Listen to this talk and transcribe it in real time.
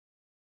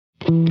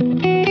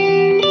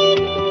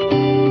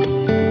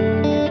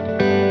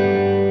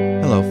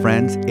Hello,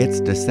 friends. It's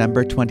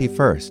December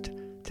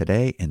 21st.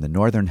 Today, in the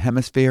Northern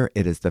Hemisphere,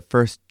 it is the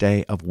first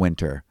day of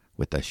winter,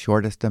 with the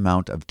shortest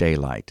amount of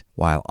daylight,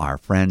 while our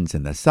friends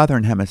in the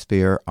Southern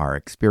Hemisphere are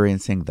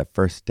experiencing the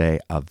first day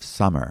of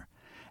summer.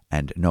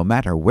 And no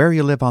matter where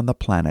you live on the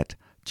planet,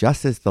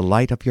 just as the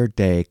light of your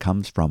day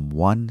comes from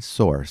one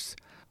source,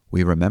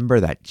 we remember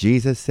that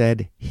Jesus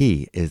said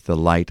He is the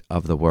light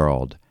of the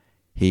world.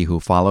 He who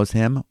follows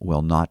Him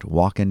will not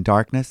walk in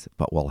darkness,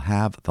 but will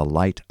have the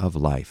light of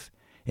life.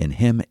 In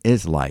Him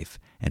is life,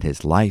 and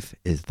His life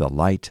is the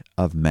light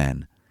of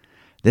men.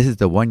 This is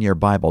the One Year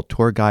Bible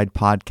Tour Guide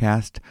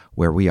podcast,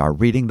 where we are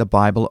reading the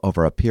Bible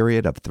over a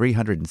period of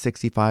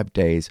 365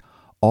 days,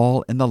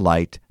 all in the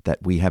light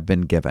that we have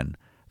been given.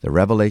 The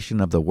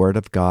revelation of the Word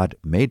of God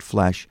made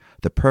flesh,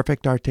 the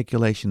perfect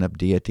articulation of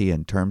deity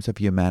in terms of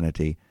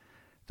humanity,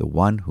 the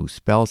one who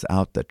spells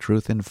out the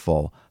truth in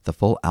full, the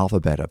full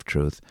alphabet of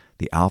truth,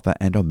 the Alpha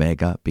and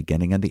Omega,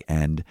 beginning and the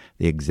end,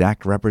 the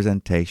exact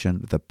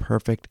representation, the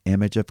perfect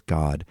image of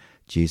God,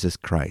 Jesus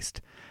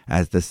Christ.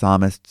 As the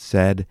psalmist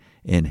said,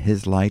 "In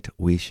His light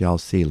we shall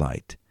see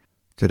light."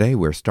 Today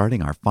we're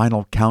starting our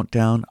final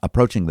countdown,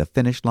 approaching the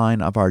finish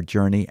line of our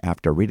journey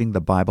after reading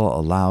the Bible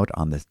aloud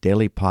on this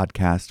daily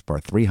podcast for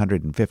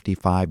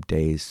 355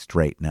 days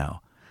straight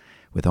now,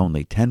 with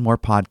only 10 more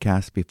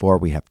podcasts before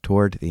we have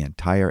toured the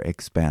entire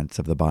expanse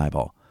of the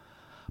Bible.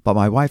 But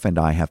my wife and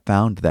I have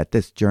found that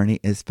this journey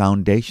is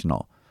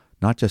foundational,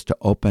 not just to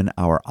open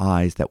our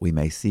eyes that we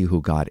may see who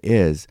God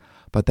is,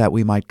 but that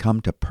we might come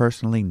to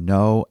personally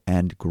know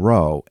and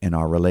grow in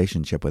our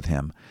relationship with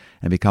Him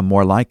and become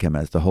more like Him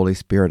as the Holy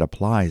Spirit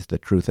applies the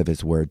truth of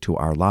His Word to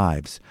our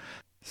lives.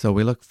 So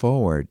we look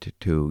forward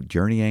to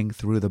journeying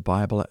through the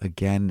Bible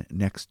again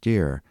next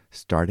year,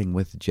 starting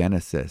with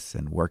Genesis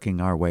and working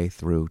our way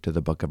through to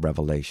the book of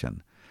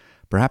Revelation.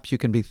 Perhaps you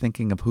can be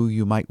thinking of who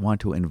you might want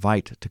to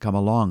invite to come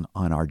along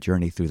on our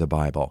journey through the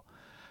Bible.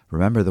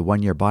 Remember, the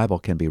One Year Bible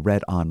can be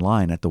read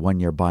online at the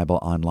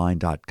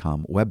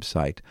oneyearbibleonline.com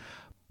website,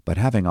 but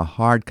having a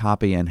hard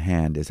copy in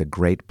hand is a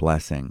great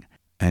blessing,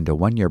 and a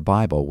one-year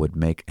Bible would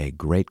make a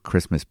great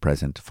Christmas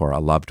present for a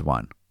loved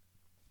one.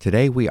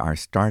 Today we are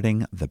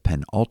starting the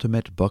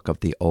penultimate book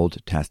of the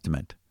Old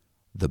Testament,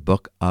 the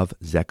book of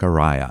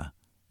Zechariah,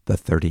 the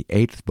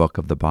 38th book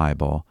of the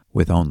Bible,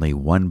 with only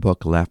one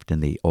book left in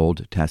the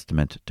Old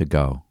Testament to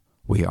go.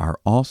 We are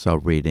also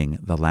reading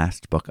the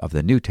last book of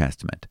the New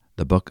Testament,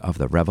 the book of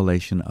the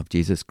Revelation of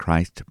Jesus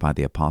Christ by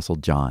the Apostle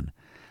John.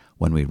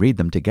 When we read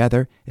them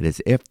together, it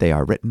is as if they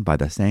are written by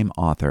the same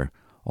author,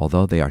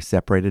 although they are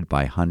separated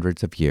by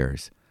hundreds of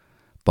years.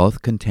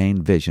 Both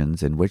contain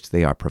visions in which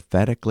they are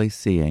prophetically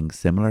seeing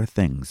similar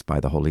things by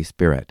the Holy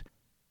Spirit,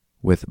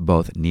 with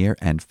both near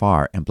and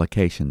far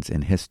implications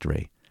in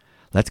history.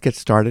 Let's get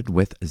started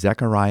with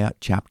Zechariah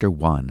chapter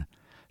 1.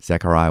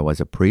 Zechariah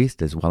was a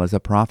priest as well as a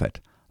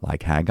prophet.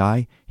 Like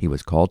Haggai, he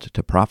was called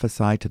to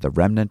prophesy to the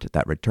remnant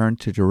that returned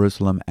to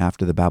Jerusalem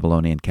after the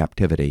Babylonian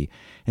captivity,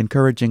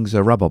 encouraging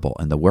Zerubbabel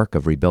in the work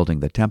of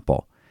rebuilding the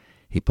temple.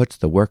 He puts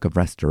the work of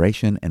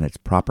restoration in its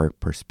proper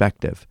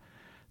perspective.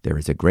 There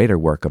is a greater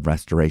work of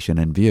restoration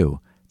in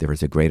view. There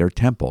is a greater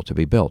temple to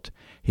be built.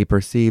 He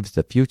perceives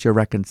the future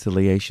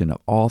reconciliation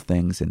of all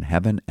things in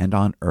heaven and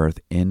on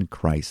earth in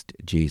Christ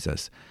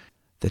Jesus.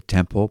 The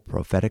temple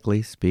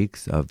prophetically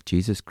speaks of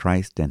Jesus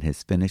Christ and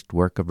His finished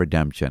work of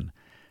redemption.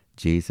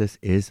 Jesus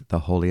is the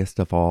holiest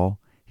of all.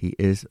 He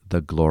is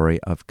the glory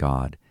of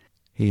God.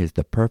 He is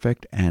the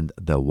perfect and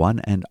the one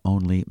and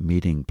only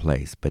meeting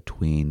place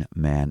between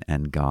man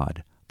and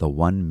God, the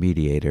one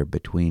mediator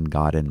between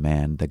God and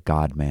man, the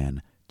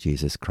God-man,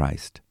 Jesus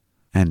Christ.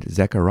 And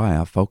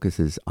Zechariah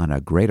focuses on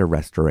a greater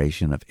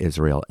restoration of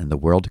Israel in the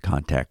world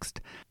context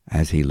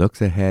as he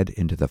looks ahead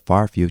into the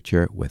far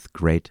future with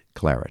great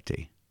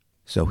clarity.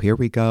 So here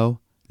we go.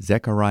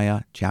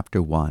 Zechariah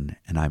chapter 1,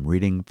 and I'm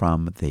reading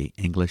from the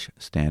English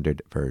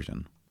Standard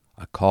Version.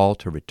 A call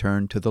to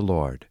return to the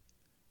Lord.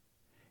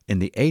 In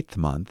the 8th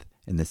month,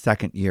 in the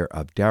 2nd year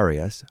of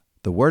Darius,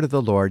 the word of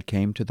the Lord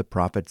came to the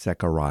prophet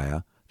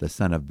Zechariah, the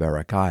son of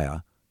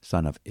Berechiah,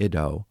 son of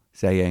Iddo,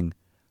 saying,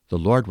 "The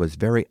Lord was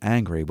very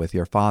angry with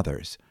your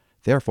fathers.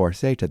 Therefore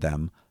say to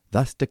them,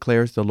 Thus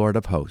declares the Lord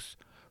of hosts,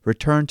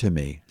 Return to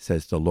me,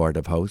 says the Lord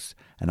of hosts,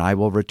 and I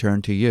will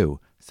return to you,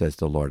 says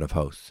the Lord of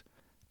hosts.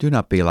 Do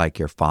not be like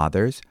your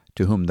fathers,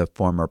 to whom the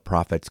former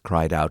prophets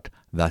cried out,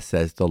 Thus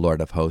says the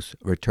Lord of hosts,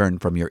 Return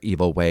from your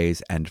evil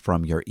ways and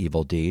from your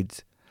evil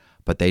deeds.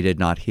 But they did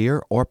not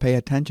hear or pay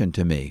attention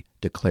to me,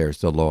 declares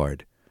the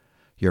Lord.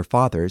 Your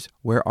fathers,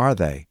 where are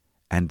they?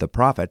 And the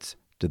prophets,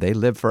 do they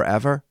live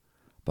forever?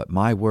 But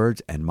my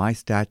words and my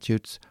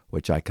statutes,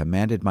 which I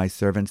commanded my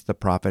servants the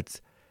prophets,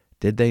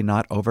 did they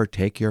not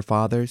overtake your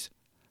fathers?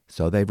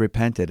 So they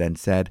repented and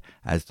said,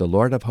 As the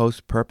Lord of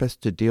hosts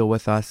purposed to deal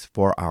with us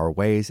for our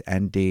ways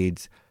and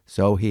deeds,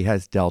 so He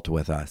has dealt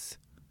with us."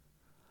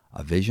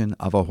 A vision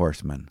of a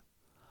horseman.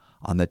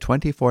 On the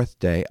 24th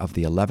day of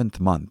the 11th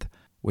month,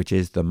 which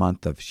is the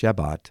month of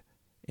Shebat,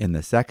 In the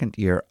 2nd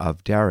year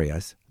of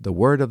Darius, the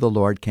word of the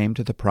Lord came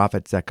to the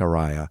prophet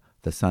Zechariah,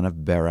 the son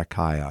of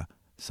Berechiah,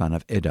 son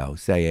of Iddo,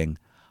 saying,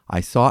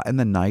 I saw in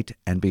the night,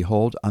 and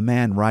behold, a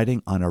man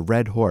riding on a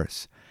red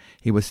horse.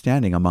 He was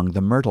standing among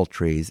the myrtle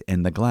trees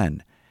in the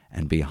glen,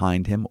 and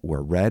behind him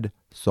were red,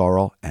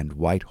 sorrel, and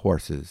white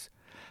horses.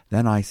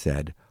 Then I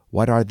said,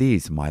 What are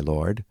these, my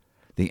lord?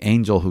 The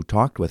angel who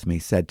talked with me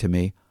said to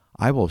me,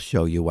 I will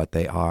show you what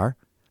they are.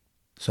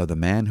 So the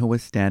man who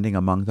was standing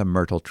among the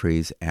myrtle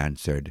trees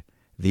answered,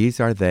 These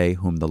are they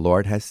whom the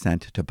Lord has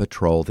sent to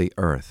patrol the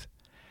earth.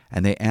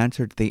 And they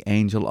answered the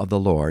angel of the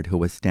Lord who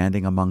was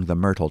standing among the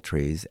myrtle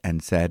trees,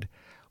 and said,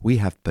 We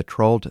have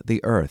patrolled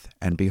the earth,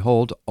 and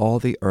behold, all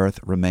the earth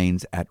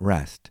remains at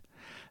rest.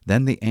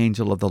 Then the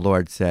angel of the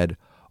Lord said,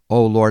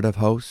 O Lord of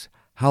hosts,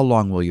 how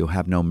long will you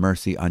have no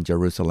mercy on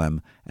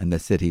Jerusalem and the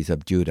cities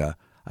of Judah,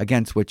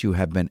 against which you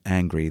have been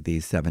angry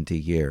these 70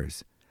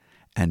 years?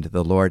 And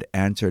the Lord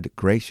answered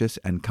gracious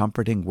and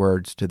comforting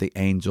words to the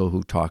angel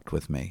who talked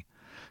with me.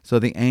 So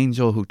the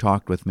angel who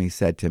talked with me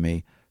said to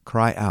me,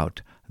 Cry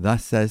out,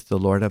 Thus says the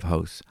Lord of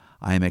hosts,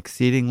 I am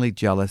exceedingly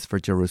jealous for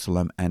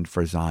Jerusalem and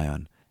for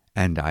Zion,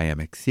 and I am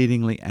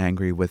exceedingly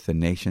angry with the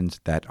nations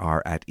that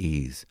are at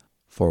ease.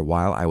 For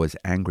while I was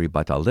angry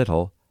but a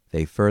little,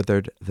 they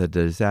furthered the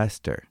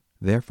disaster.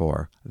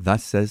 Therefore,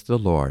 thus says the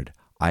Lord,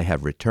 I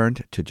have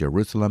returned to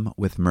Jerusalem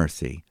with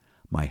mercy.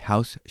 My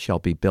house shall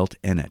be built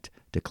in it,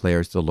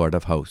 declares the Lord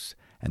of hosts,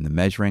 and the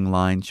measuring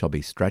line shall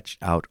be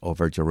stretched out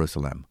over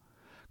Jerusalem.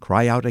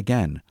 Cry out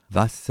again,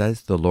 Thus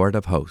says the Lord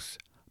of hosts,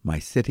 My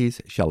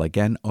cities shall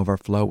again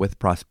overflow with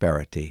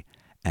prosperity,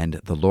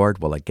 and the Lord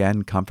will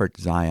again comfort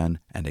Zion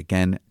and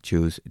again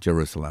choose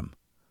Jerusalem.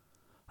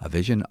 A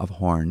vision of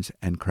horns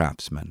and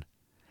craftsmen.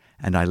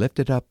 And I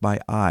lifted up my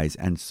eyes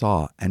and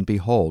saw, and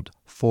behold,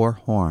 4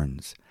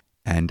 horns.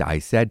 And I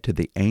said to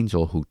the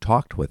angel who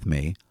talked with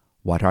me,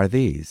 What are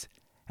these?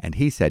 And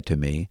he said to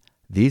me,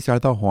 These are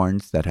the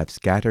horns that have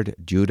scattered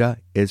Judah,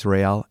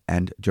 Israel,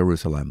 and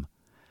Jerusalem.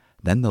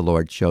 Then the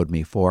Lord showed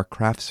me 4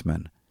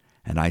 craftsmen.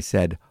 And I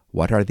said,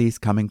 What are these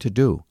coming to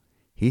do?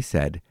 He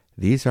said,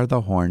 These are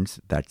the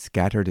horns that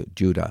scattered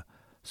Judah,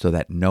 so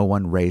that no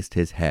one raised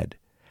his head.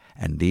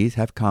 And these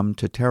have come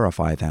to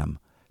terrify them,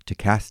 to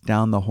cast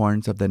down the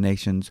horns of the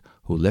nations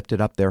who lifted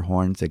up their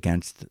horns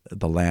against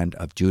the land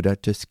of Judah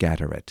to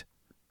scatter it.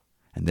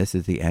 And this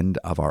is the end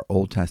of our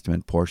Old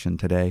Testament portion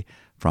today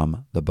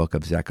from the book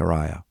of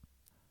Zechariah.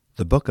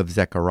 The book of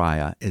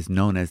Zechariah is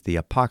known as the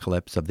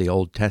Apocalypse of the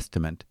Old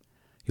Testament.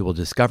 You will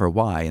discover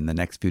why in the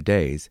next few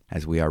days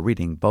as we are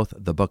reading both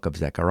the book of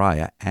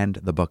Zechariah and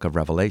the book of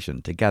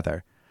Revelation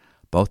together.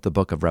 Both the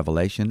book of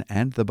Revelation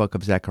and the book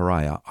of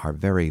Zechariah are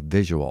very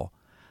visual.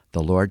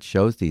 The Lord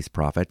shows these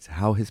prophets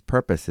how his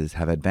purposes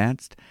have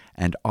advanced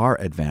and are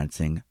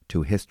advancing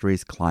to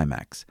history's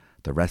climax,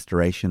 the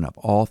restoration of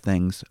all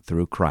things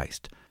through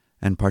Christ,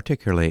 and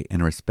particularly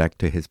in respect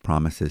to his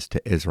promises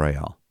to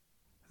Israel.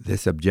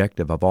 This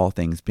objective of all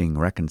things being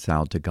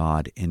reconciled to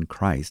God in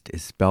Christ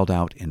is spelled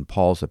out in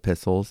Paul's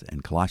epistles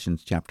in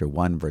Colossians chapter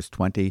 1 verse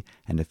 20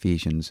 and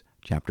Ephesians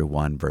chapter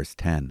 1 verse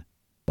 10.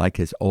 Like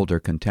his older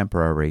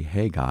contemporary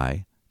Haggai,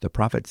 the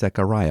prophet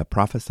Zechariah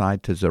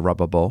prophesied to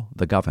Zerubbabel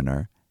the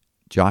governor,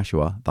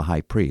 Joshua the high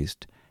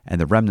priest,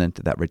 and the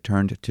remnant that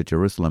returned to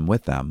Jerusalem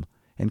with them,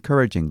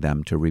 encouraging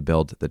them to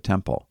rebuild the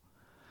temple.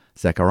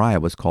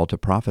 Zechariah was called to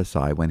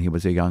prophesy when he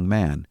was a young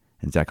man,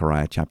 in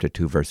Zechariah chapter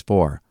 2 verse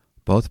 4.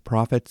 Both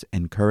prophets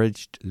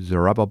encouraged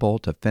Zerubbabel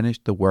to finish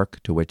the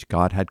work to which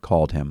God had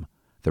called him,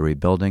 the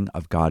rebuilding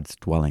of God's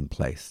dwelling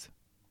place.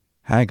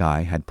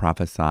 Haggai had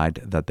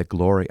prophesied that the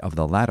glory of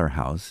the latter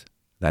house,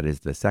 that is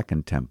the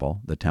second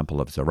temple, the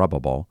temple of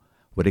Zerubbabel,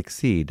 would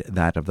exceed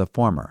that of the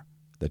former,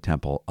 the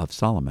temple of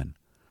Solomon.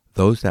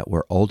 Those that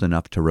were old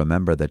enough to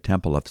remember the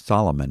temple of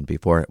Solomon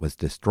before it was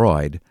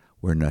destroyed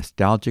were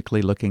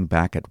nostalgically looking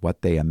back at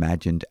what they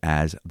imagined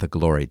as the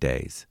glory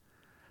days.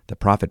 The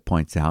prophet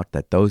points out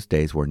that those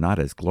days were not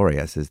as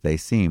glorious as they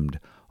seemed,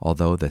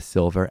 although the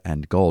silver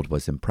and gold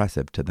was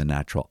impressive to the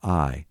natural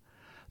eye.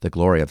 The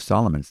glory of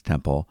Solomon's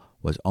temple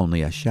was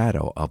only a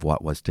shadow of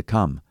what was to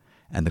come,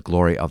 and the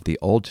glory of the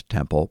old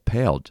temple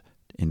paled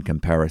in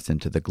comparison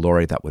to the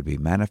glory that would be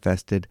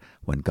manifested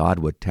when God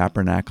would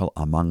tabernacle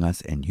among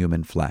us in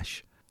human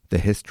flesh. The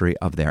history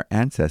of their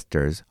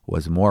ancestors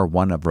was more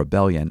one of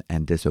rebellion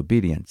and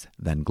disobedience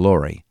than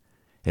glory.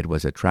 It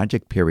was a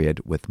tragic period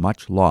with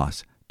much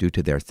loss due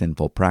to their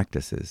sinful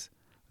practices.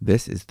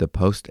 This is the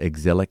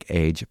post-exilic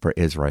age for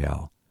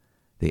Israel.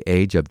 The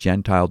age of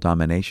Gentile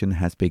domination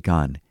has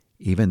begun,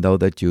 even though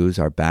the Jews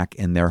are back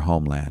in their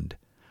homeland.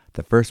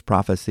 The first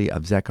prophecy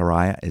of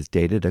Zechariah is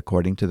dated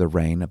according to the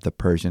reign of the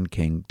Persian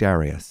king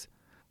Darius.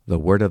 The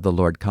word of the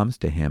Lord comes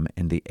to him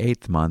in the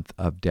 8th month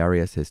of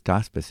Darius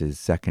Hystaspes'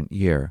 2nd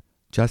year,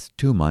 just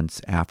 2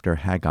 months after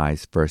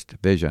Haggai's first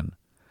vision.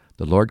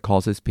 The Lord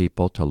calls his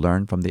people to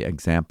learn from the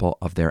example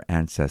of their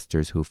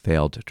ancestors who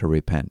failed to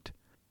repent.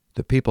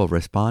 The people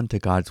respond to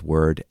God's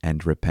word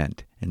and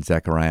repent in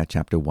Zechariah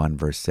chapter 1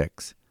 verse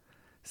 6.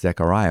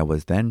 Zechariah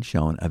was then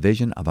shown a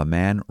vision of a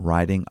man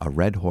riding a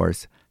red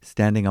horse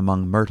standing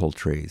among myrtle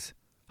trees,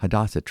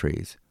 hadassah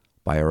trees,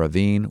 by a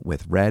ravine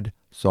with red,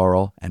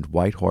 sorrel, and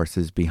white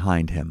horses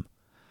behind him.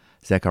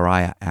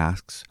 Zechariah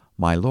asks,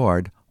 "My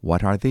Lord,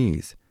 what are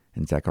these?"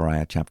 in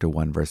Zechariah chapter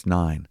 1, verse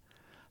 9.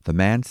 The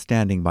man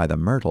standing by the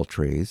myrtle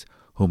trees,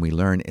 whom we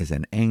learn is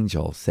an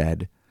angel,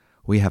 said,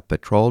 "We have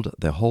patrolled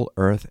the whole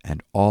earth,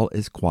 and all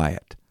is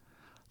quiet."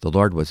 The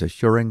Lord was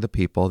assuring the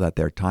people that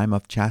their time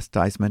of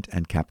chastisement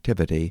and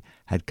captivity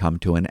had come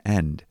to an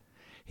end.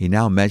 He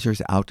now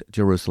measures out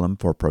Jerusalem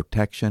for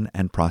protection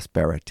and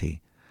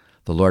prosperity.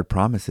 The Lord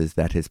promises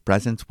that His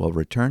presence will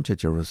return to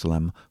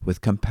Jerusalem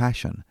with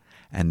compassion,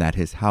 and that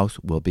His house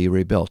will be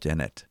rebuilt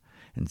in it,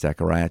 in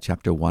Zechariah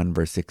chapter 1,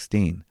 verse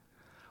 16.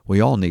 We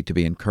all need to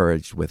be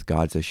encouraged with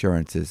God's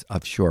assurances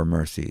of sure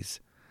mercies.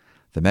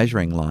 The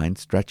measuring line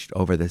stretched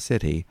over the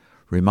city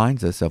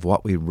reminds us of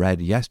what we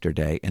read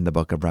yesterday in the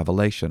book of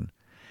Revelation.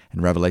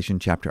 In Revelation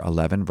chapter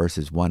 11,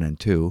 verses 1 and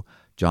 2,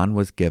 John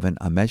was given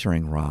a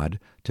measuring rod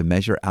to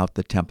measure out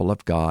the temple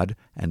of God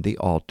and the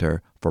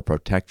altar for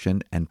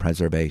protection and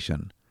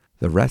preservation.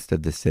 The rest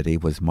of the city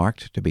was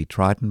marked to be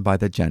trodden by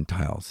the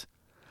Gentiles.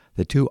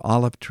 The 2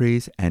 olive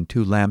trees and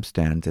 2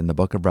 lampstands in the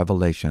book of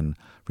Revelation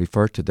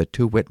refer to the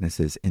 2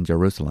 witnesses in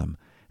Jerusalem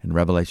in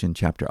Revelation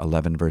chapter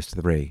 11, verse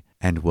 3,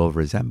 and will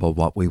resemble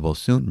what we will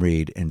soon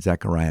read in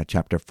Zechariah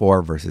chapter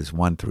 4, verses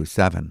 1 through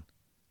 7.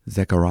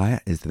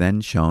 Zechariah is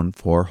then shown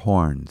 4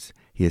 horns.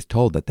 He is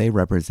told that they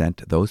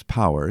represent those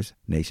powers,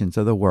 nations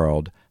of the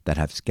world, that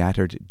have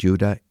scattered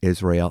Judah,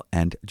 Israel,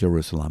 and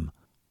Jerusalem.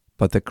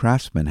 But the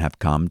craftsmen have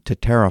come to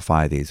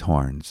terrify these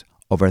horns,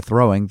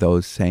 overthrowing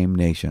those same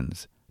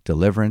nations.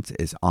 Deliverance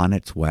is on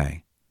its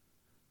way.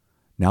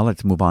 Now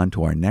let's move on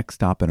to our next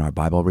stop in our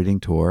Bible reading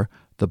tour,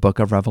 the book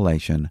of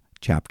Revelation,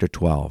 chapter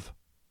 12.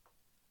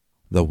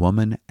 The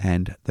Woman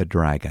and the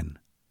Dragon.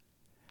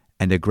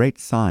 And a great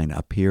sign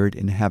appeared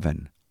in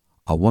heaven,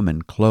 a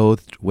woman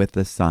clothed with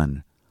the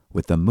sun,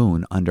 with the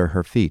moon under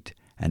her feet,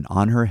 and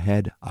on her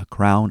head a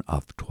crown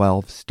of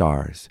 12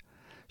 stars.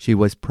 She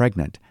was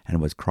pregnant and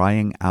was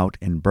crying out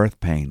in birth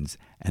pains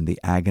and the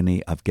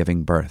agony of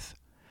giving birth.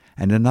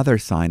 And another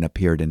sign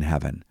appeared in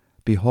heaven.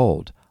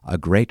 Behold, a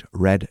great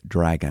red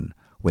dragon,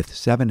 with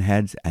 7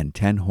 heads and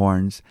 10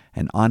 horns,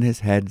 and on his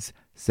heads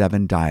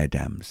 7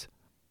 diadems.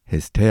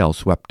 His tail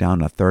swept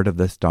down a third of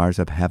the stars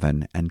of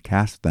heaven and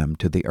cast them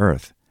to the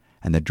earth.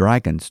 And the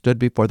dragon stood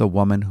before the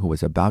woman who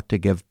was about to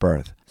give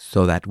birth,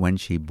 so that when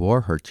she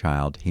bore her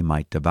child he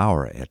might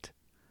devour it.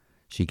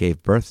 She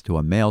gave birth to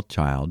a male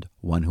child,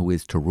 one who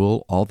is to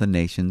rule all the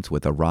nations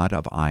with a rod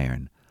of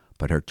iron.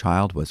 But her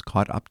child was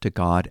caught up to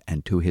God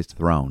and to His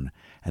throne,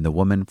 and the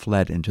woman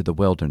fled into the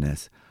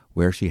wilderness,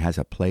 where she has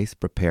a place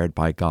prepared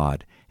by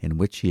God, in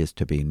which she is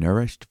to be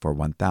nourished for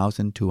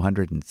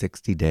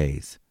 1,260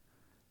 days.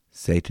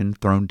 Satan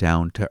thrown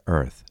down to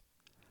earth.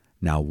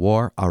 Now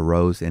war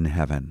arose in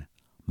heaven,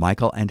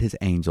 Michael and his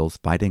angels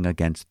fighting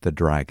against the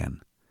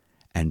dragon.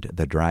 And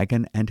the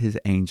dragon and his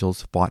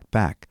angels fought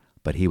back,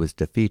 but he was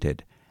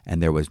defeated,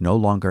 and there was no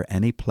longer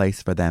any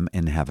place for them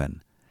in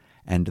heaven.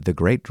 And the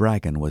great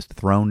dragon was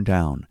thrown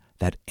down,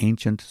 that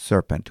ancient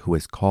serpent who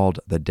is called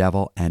the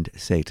devil and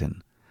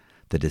Satan,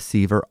 the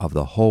deceiver of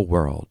the whole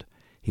world.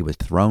 He was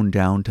thrown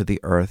down to the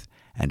earth,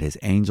 and his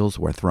angels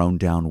were thrown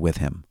down with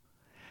him.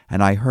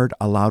 And I heard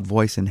a loud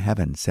voice in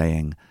heaven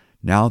saying,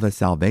 Now the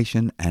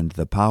salvation and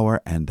the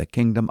power and the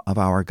kingdom of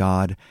our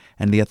God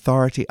and the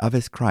authority of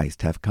His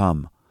Christ have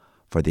come.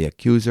 For the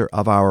accuser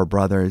of our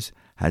brothers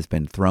has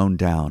been thrown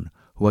down,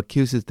 who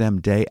accuses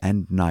them day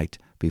and night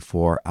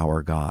before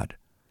our God.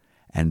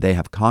 And they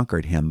have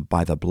conquered him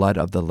by the blood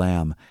of the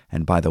Lamb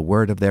and by the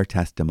word of their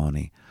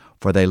testimony,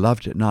 for they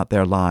loved not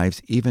their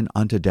lives even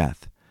unto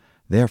death.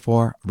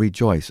 Therefore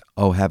rejoice,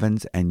 O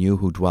heavens, and you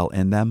who dwell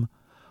in them.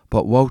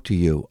 But woe to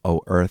you,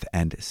 O earth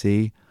and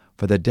sea,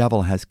 for the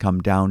devil has come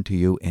down to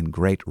you in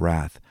great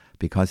wrath,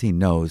 because he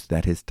knows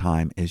that his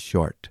time is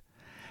short.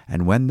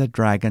 And when the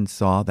dragon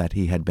saw that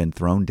he had been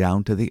thrown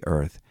down to the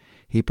earth,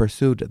 he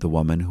pursued the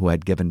woman who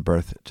had given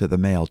birth to the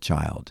male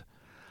child.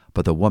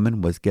 But the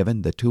woman was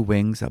given the 2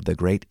 wings of the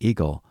great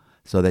eagle,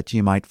 so that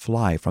she might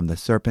fly from the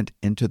serpent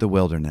into the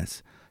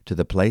wilderness, to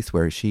the place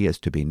where she is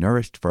to be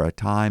nourished for a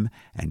time,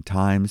 and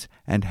times,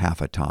 and half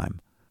a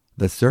time.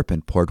 The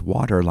serpent poured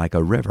water like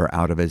a river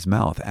out of his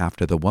mouth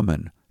after the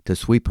woman, to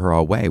sweep her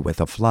away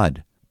with a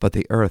flood. But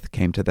the earth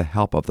came to the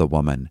help of the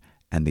woman,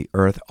 and the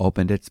earth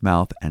opened its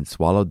mouth and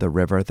swallowed the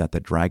river that the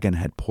dragon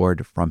had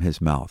poured from his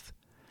mouth.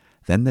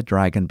 Then the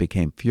dragon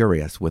became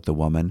furious with the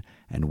woman,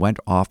 and went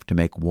off to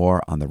make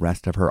war on the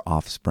rest of her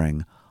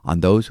offspring, on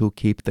those who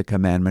keep the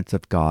commandments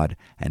of God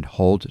and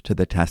hold to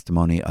the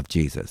testimony of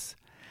Jesus.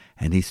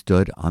 And he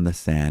stood on the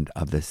sand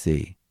of the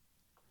sea.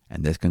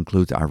 And this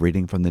concludes our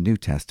reading from the New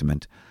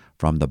Testament,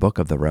 from the book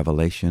of the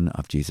Revelation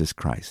of Jesus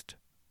Christ.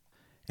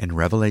 In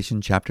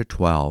Revelation chapter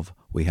 12,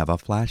 we have a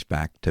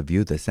flashback to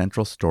view the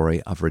central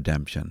story of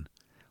redemption.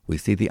 We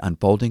see the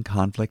unfolding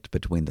conflict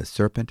between the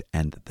serpent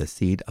and the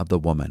seed of the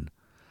woman.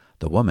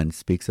 The woman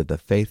speaks of the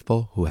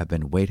faithful who have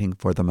been waiting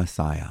for the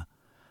Messiah.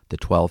 The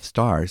 12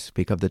 stars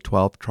speak of the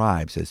 12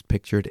 tribes as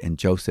pictured in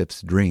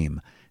Joseph's dream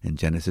in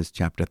Genesis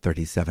chapter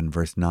 37,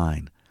 verse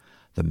 9.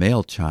 The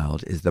male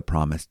child is the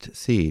promised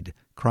seed,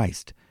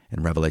 Christ,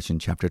 in Revelation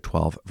chapter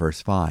 12,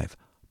 verse 5,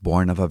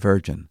 born of a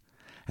virgin.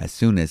 As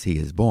soon as he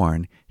is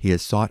born, he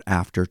is sought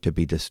after to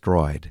be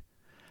destroyed.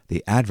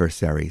 The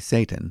adversary,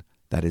 Satan,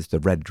 that is the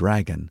red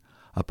dragon,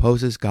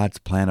 opposes God's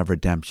plan of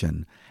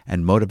redemption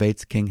and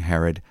motivates King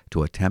Herod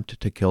to attempt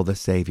to kill the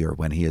Savior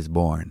when he is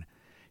born.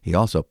 He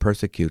also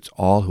persecutes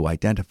all who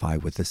identify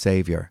with the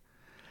Savior.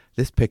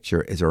 This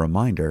picture is a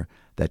reminder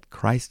that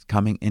Christ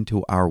coming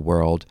into our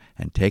world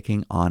and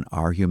taking on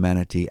our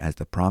humanity as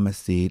the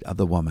promised seed of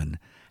the woman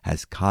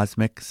has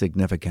cosmic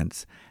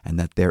significance and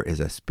that there is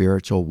a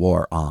spiritual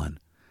war on.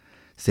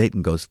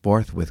 Satan goes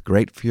forth with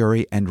great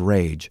fury and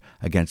rage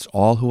against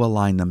all who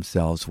align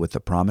themselves with the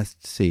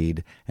promised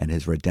seed and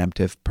his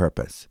redemptive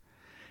purpose.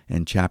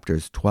 In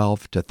chapters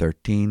 12 to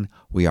 13,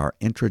 we are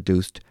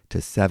introduced to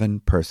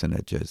 7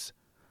 personages.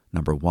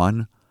 Number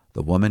 1,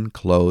 the woman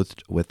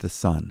clothed with the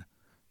sun,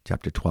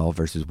 chapter 12,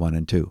 verses 1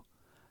 and 2.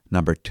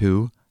 Number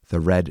 2, the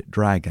red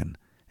dragon,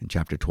 in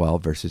chapter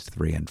 12, verses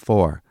 3 and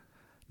 4.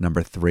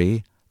 Number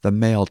 3, the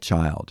male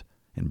child,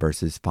 in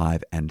verses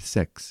 5 and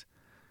 6.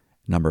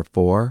 Number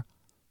 4,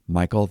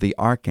 Michael the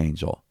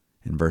archangel,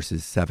 in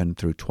verses 7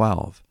 through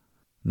 12.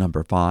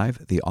 Number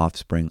 5, the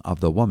offspring of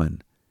the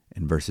woman,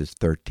 in verses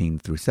 13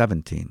 through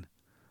 17.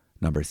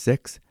 Number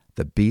 6,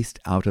 the beast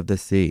out of the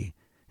sea,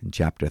 in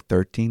chapter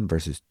 13,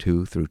 verses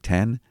 2 through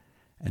 10.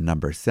 And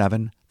number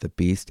 7, the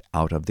beast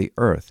out of the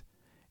earth,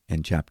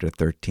 in chapter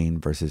 13,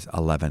 verses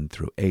 11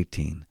 through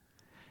 18.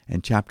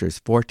 In chapters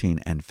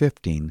 14 and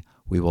 15,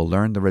 we will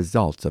learn the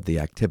results of the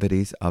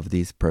activities of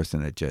these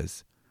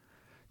personages.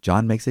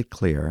 John makes it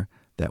clear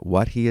that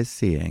what he is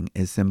seeing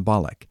is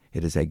symbolic.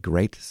 It is a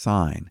great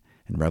sign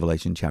in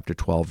Revelation chapter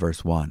 12,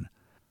 verse 1.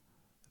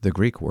 The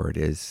Greek word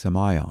is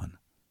semeion,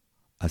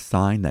 a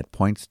sign that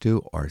points to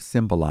or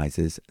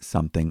symbolizes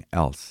something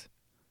else.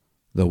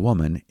 The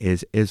woman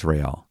is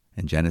Israel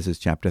in Genesis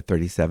chapter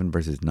 37,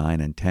 verses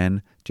 9 and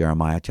 10,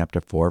 Jeremiah chapter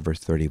 4, verse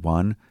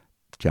 31,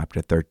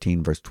 chapter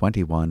 13, verse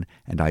 21,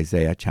 and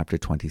Isaiah chapter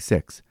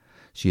 26.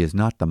 She is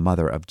not the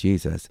mother of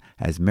Jesus,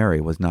 as Mary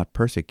was not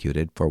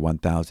persecuted for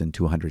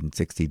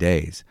 1,260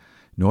 days,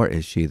 nor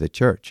is she the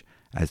church,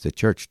 as the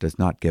church does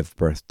not give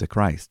birth to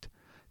Christ.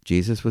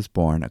 Jesus was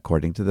born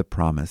according to the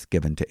promise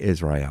given to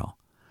Israel.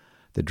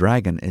 The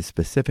dragon is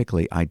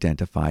specifically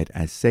identified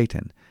as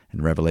Satan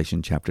in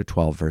Revelation chapter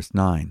 12, verse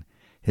 9.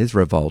 His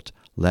revolt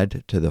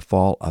led to the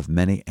fall of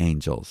many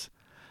angels.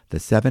 The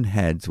 7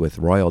 heads with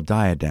royal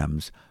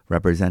diadems,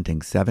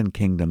 representing 7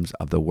 kingdoms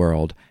of the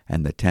world,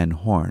 and the 10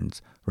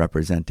 horns,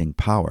 representing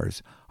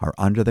powers, are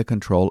under the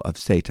control of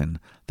Satan,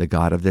 the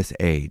god of this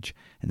age,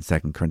 in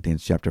 2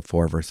 Corinthians chapter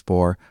 4, verse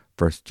 4,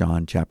 1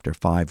 John chapter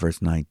 5,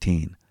 verse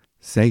 19.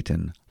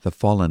 Satan, the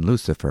fallen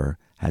Lucifer,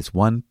 has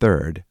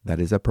 1/3, that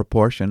is a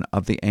proportion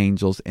of the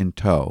angels in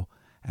tow,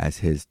 as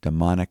his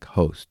demonic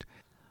host.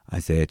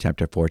 Isaiah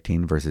chapter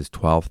 14, verses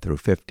 12 through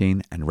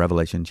 15, and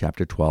Revelation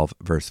chapter 12,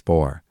 verse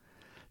 4.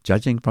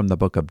 Judging from the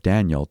book of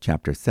Daniel,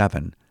 chapter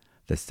 7,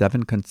 the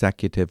 7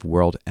 consecutive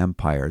world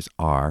empires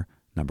are,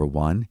 number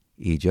 1,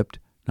 Egypt,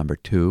 number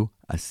 2,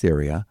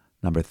 Assyria,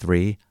 number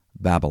 3,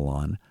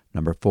 Babylon,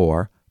 number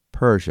 4,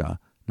 Persia,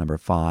 number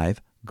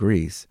 5,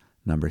 Greece,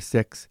 number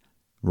 6,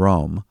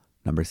 Rome,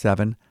 number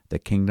 7, the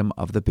kingdom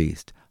of the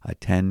beast, a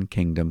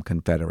 10-kingdom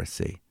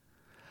confederacy.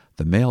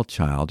 The male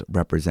child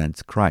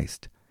represents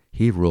Christ.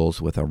 He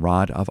rules with a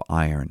rod of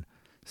iron,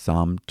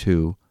 Psalm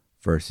 2,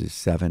 verses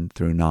 7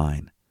 through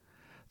 9.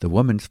 The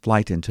woman's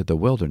flight into the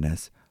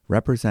wilderness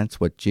represents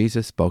what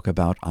Jesus spoke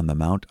about on the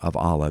Mount of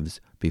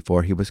Olives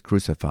before he was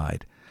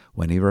crucified,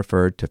 when he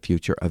referred to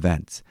future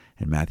events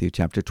in Matthew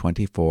chapter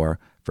 24,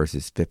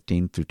 verses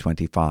 15 through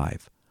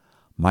 25.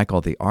 Michael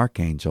the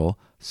archangel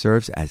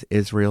serves as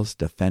Israel's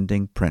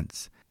defending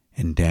prince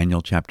in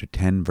Daniel chapter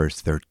 10,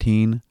 verse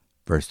 13,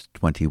 verse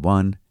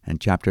 21, and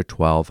chapter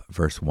 12,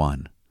 verse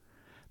 1.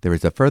 There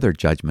is a further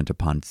judgment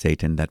upon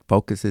Satan that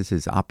focuses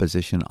his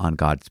opposition on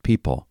God's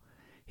people.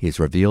 He is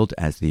revealed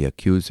as the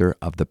accuser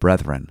of the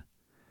brethren.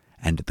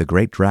 And the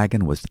great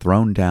dragon was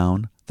thrown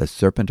down, the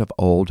serpent of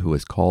old, who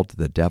is called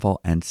the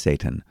devil and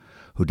Satan,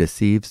 who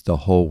deceives the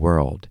whole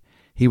world.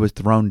 He was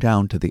thrown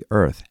down to the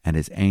earth, and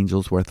his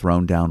angels were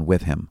thrown down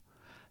with him.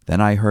 Then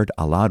I heard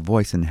a loud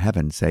voice in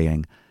heaven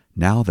saying,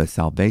 Now the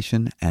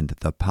salvation and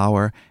the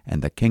power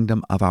and the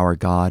kingdom of our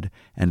God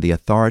and the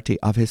authority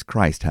of his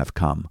Christ have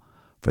come,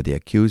 for the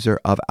accuser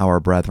of our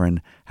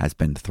brethren has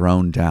been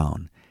thrown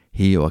down,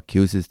 he who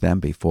accuses them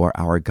before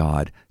our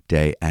God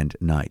day and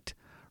night.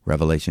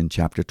 Revelation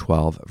chapter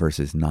 12,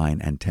 verses 9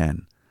 and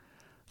 10.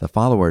 The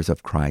followers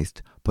of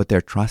Christ put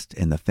their trust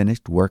in the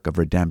finished work of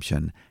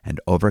redemption and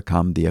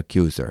overcome the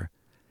accuser.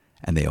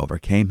 And they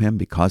overcame him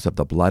because of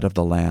the blood of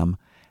the Lamb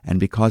and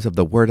because of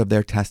the word of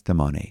their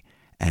testimony,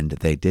 and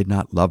they did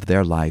not love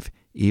their life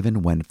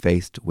even when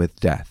faced with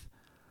death.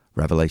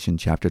 Revelation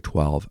chapter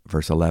 12,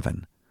 verse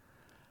 11.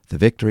 The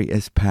victory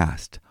is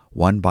past,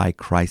 won by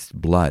Christ's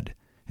blood.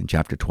 In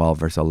chapter 12,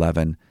 verse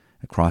 11,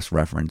 a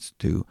cross-reference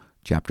to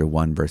chapter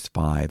 1, verse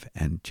 5,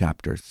 and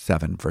chapter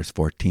 7, verse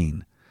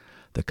 14.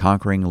 The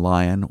conquering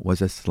lion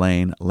was a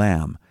slain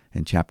lamb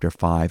in chapter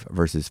 5,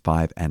 verses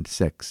 5 and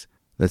 6.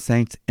 The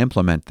saints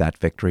implement that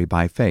victory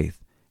by faith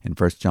in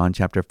 1 John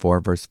chapter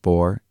 4, verse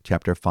 4,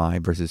 chapter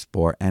 5, verses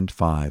 4 and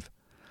 5.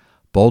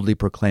 Boldly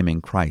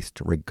proclaiming Christ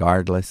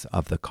regardless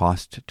of the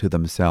cost to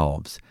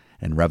themselves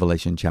in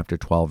Revelation chapter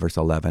 12, verse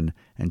 11,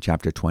 and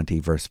chapter 20,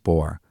 verse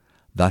 4.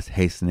 Thus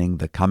hastening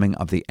the coming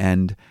of the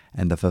end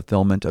and the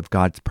fulfillment of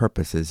God's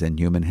purposes in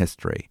human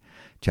history,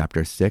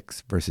 chapter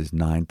 6, verses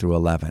 9 through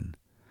 11.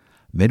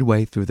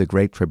 Midway through the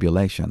Great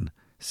Tribulation,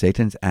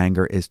 Satan's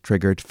anger is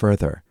triggered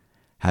further.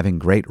 Having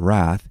great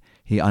wrath,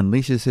 he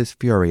unleashes his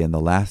fury in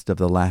the last of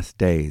the last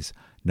days,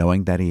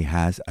 knowing that he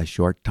has a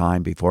short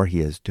time before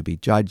he is to be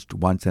judged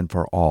once and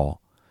for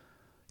all.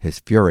 His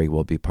fury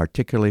will be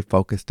particularly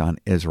focused on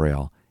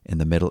Israel in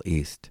the Middle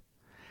East.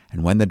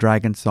 And when the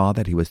dragon saw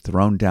that he was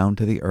thrown down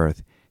to the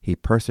earth, he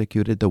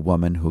persecuted the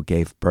woman who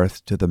gave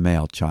birth to the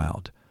male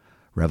child.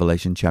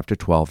 Revelation chapter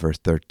 12, verse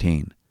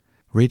 13.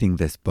 Reading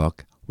this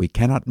book, we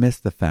cannot miss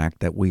the fact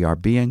that we are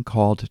being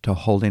called to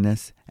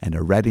holiness and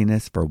a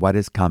readiness for what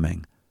is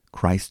coming,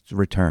 Christ's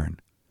return.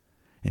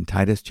 In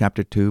Titus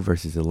chapter 2,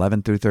 verses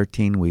 11 through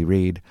 13, we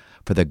read,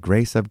 "For the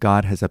grace of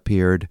God has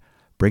appeared,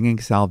 bringing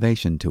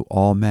salvation to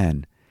all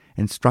men,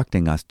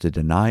 instructing us to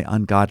deny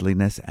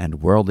ungodliness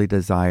and worldly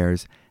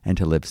desires, and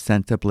to live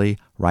sensibly,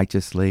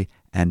 righteously,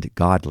 and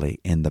godly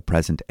in the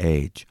present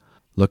age,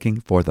 looking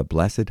for the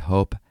blessed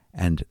hope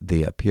and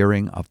the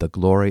appearing of the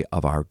glory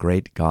of our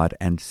great God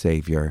and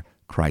Savior,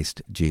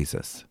 Christ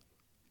Jesus."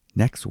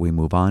 Next, we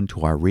move on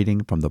to our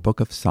reading from the book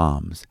of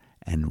Psalms,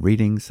 and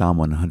reading Psalm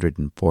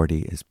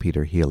 140 is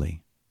Peter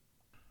Healey.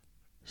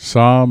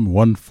 Psalm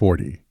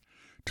 140.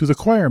 To the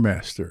choir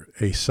master,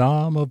 a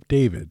psalm of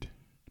David.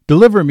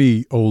 Deliver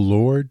me, O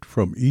Lord,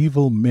 from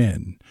evil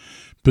men.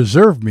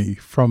 Preserve me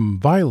from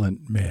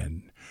violent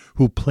men,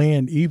 who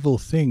plan evil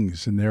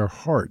things in their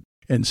heart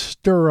and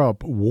stir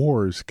up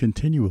wars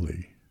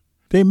continually.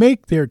 They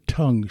make their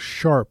tongue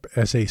sharp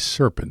as a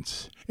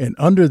serpent's, and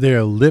under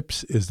their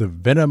lips is the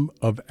venom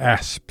of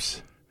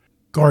asps.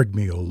 Guard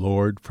me, O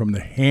Lord, from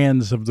the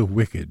hands of the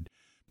wicked.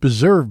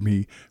 Preserve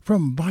me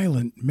from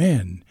violent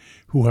men,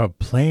 who have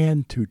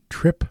planned to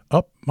trip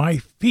up my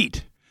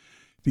feet.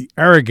 The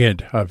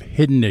arrogant have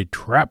hidden a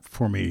trap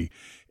for me,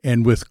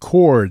 and with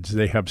cords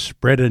they have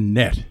spread a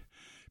net.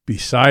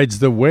 Besides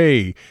the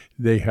way,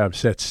 they have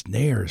set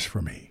snares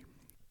for me.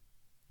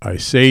 I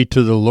say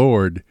to the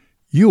Lord,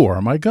 You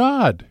are my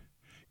God.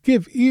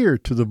 Give ear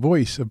to the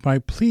voice of my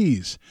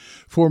pleas.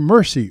 For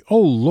mercy, O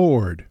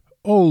Lord,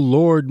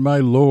 my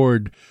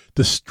Lord,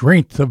 the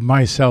strength of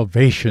my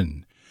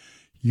salvation.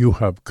 You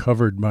have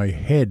covered my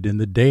head in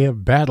the day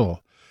of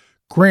battle.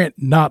 Grant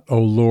not, O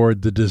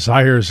Lord, the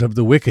desires of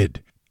the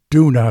wicked.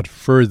 Do not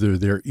further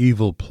their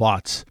evil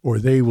plots, or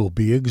they will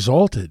be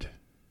exalted.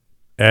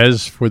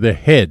 As for the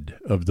head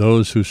of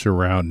those who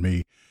surround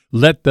me,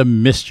 let the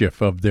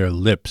mischief of their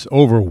lips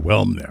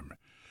overwhelm them.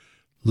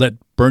 Let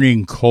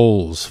burning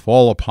coals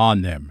fall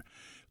upon them.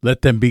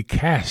 Let them be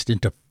cast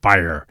into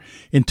fire,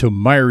 into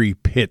miry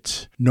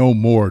pits, no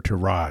more to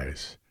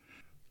rise.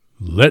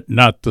 Let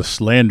not the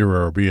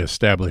slanderer be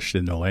established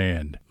in the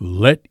land.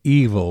 Let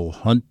evil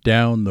hunt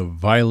down the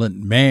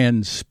violent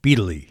man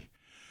speedily.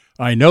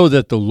 I know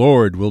that the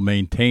Lord will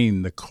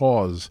maintain the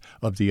cause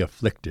of the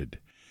afflicted,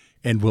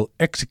 and will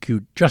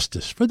execute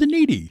justice for the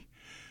needy.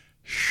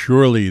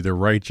 Surely the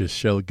righteous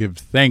shall give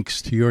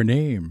thanks to your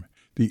name.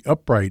 The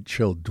upright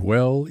shall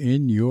dwell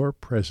in your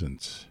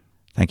presence.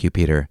 Thank you,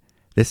 Peter.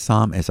 This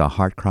psalm is a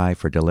heart cry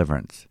for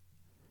deliverance.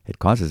 It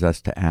causes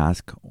us to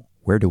ask,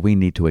 where do we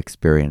need to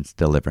experience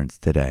deliverance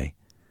today?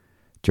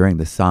 During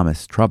the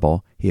psalmist's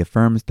trouble, he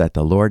affirms that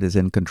the Lord is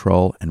in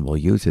control and will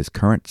use his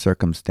current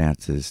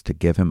circumstances to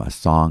give him a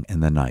song in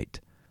the night.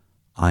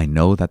 I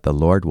know that the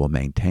Lord will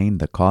maintain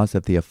the cause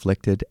of the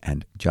afflicted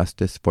and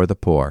justice for the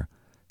poor.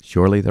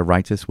 Surely the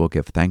righteous will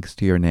give thanks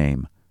to your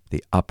name.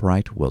 The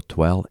upright will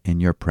dwell in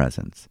your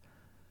presence.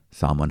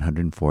 Psalm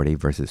 140,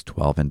 verses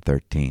 12 and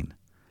 13.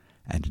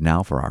 And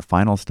now for our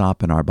final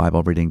stop in our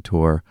Bible reading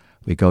tour,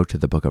 we go to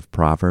the book of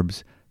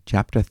Proverbs,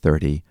 chapter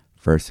 30,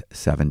 verse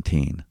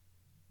 17.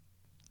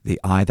 The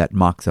eye that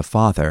mocks a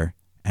father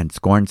and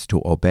scorns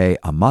to obey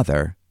a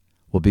mother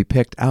will be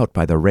picked out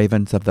by the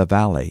ravens of the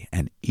valley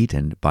and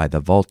eaten by the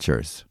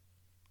vultures.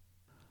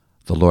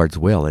 The Lord's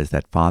will is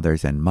that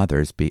fathers and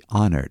mothers be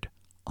honored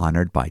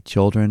by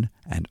children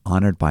and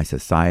honored by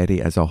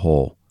society as a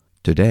whole.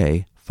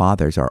 Today,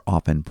 fathers are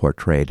often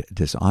portrayed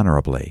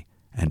dishonorably,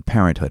 and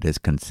parenthood is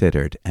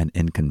considered an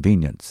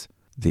inconvenience.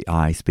 The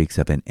eye speaks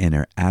of an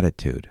inner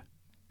attitude,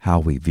 how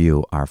we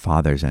view our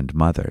fathers and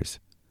mothers.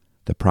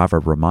 The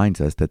proverb reminds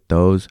us that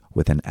those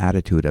with an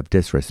attitude of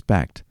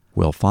disrespect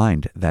will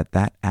find that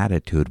that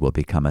attitude will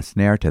become a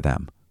snare to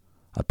them.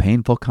 A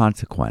painful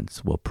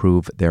consequence will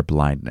prove their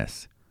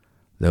blindness.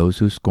 Those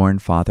who scorn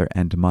father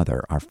and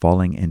mother are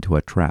falling into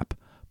a trap,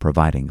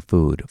 providing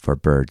food for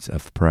birds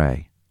of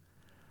prey.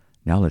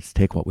 Now let's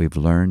take what we've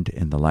learned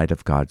in the light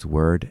of God's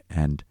Word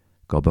and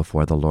go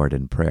before the Lord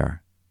in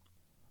prayer.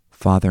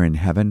 Father in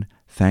heaven,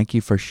 thank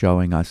you for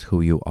showing us who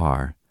you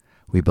are.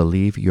 We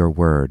believe your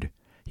word.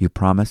 You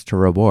promise to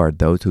reward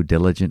those who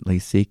diligently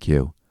seek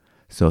you.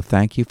 So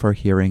thank you for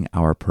hearing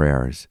our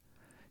prayers.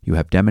 You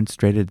have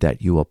demonstrated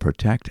that you will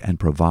protect and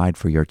provide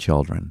for your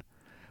children.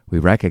 We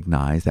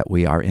recognize that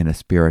we are in a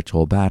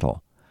spiritual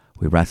battle.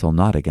 We wrestle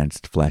not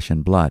against flesh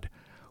and blood.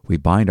 We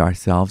bind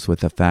ourselves with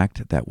the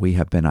fact that we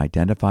have been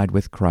identified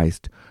with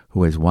Christ,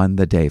 who has won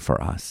the day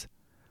for us.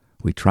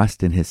 We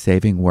trust in his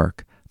saving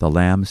work, the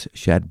Lamb's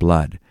shed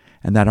blood,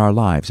 and that our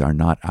lives are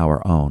not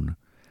our own.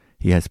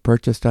 He has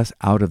purchased us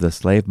out of the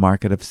slave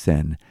market of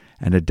sin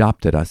and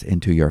adopted us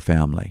into your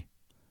family.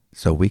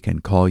 So we can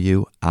call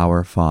you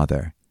our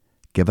Father.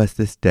 Give us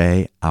this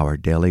day our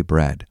daily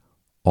bread,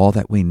 all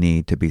that we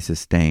need to be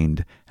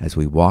sustained as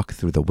we walk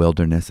through the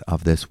wilderness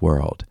of this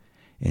world.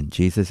 In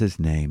Jesus'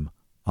 name,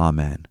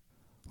 Amen.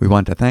 We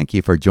want to thank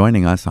you for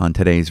joining us on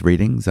today's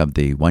readings of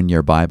the One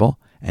Year Bible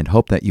and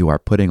hope that you are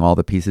putting all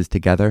the pieces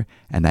together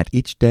and that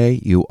each day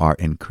you are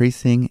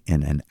increasing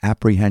in an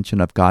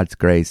apprehension of God's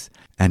grace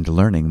and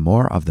learning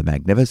more of the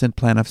magnificent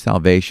plan of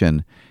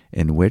salvation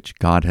in which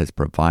God has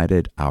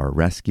provided our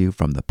rescue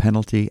from the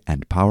penalty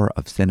and power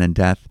of sin and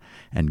death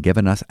and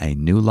given us a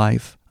new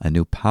life, a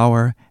new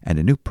power, and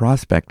a new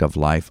prospect of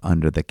life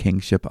under the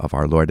kingship of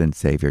our Lord and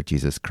Savior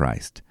Jesus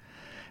Christ.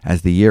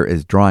 As the year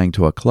is drawing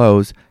to a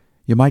close,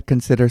 you might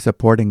consider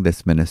supporting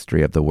this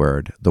ministry of the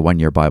Word, the One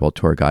Year Bible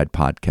Tour Guide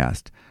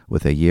podcast,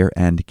 with a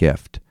year-end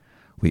gift.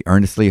 We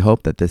earnestly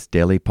hope that this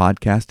daily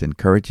podcast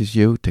encourages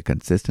you to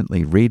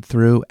consistently read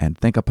through and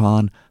think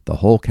upon the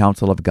whole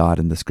counsel of God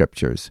in the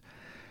Scriptures.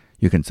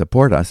 You can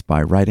support us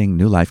by writing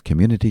New Life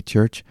Community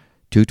Church,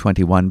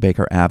 221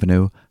 Baker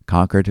Avenue,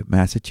 Concord,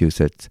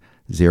 Massachusetts,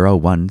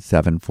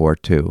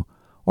 01742,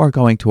 or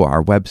going to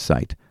our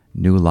website,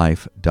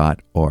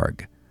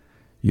 newlife.org.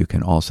 You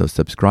can also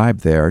subscribe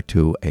there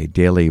to a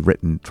daily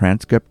written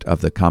transcript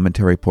of the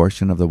commentary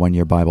portion of the One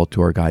Year Bible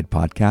Tour Guide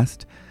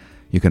podcast.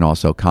 You can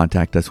also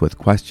contact us with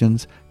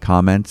questions,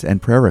 comments,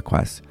 and prayer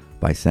requests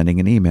by sending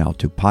an email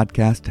to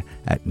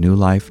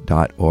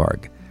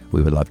podcast@newlife.org.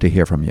 We would love to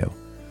hear from you.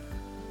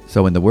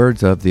 So in the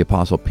words of the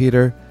Apostle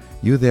Peter,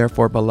 you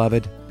therefore,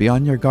 beloved, be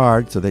on your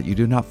guard so that you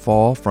do not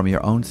fall from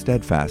your own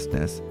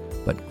steadfastness,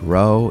 but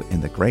grow in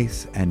the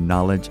grace and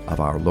knowledge of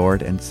our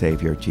Lord and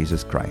Savior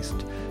Jesus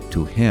Christ.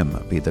 To him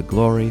be the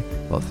glory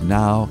both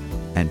now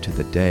and to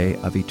the day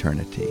of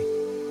eternity.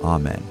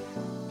 Amen.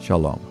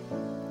 Shalom.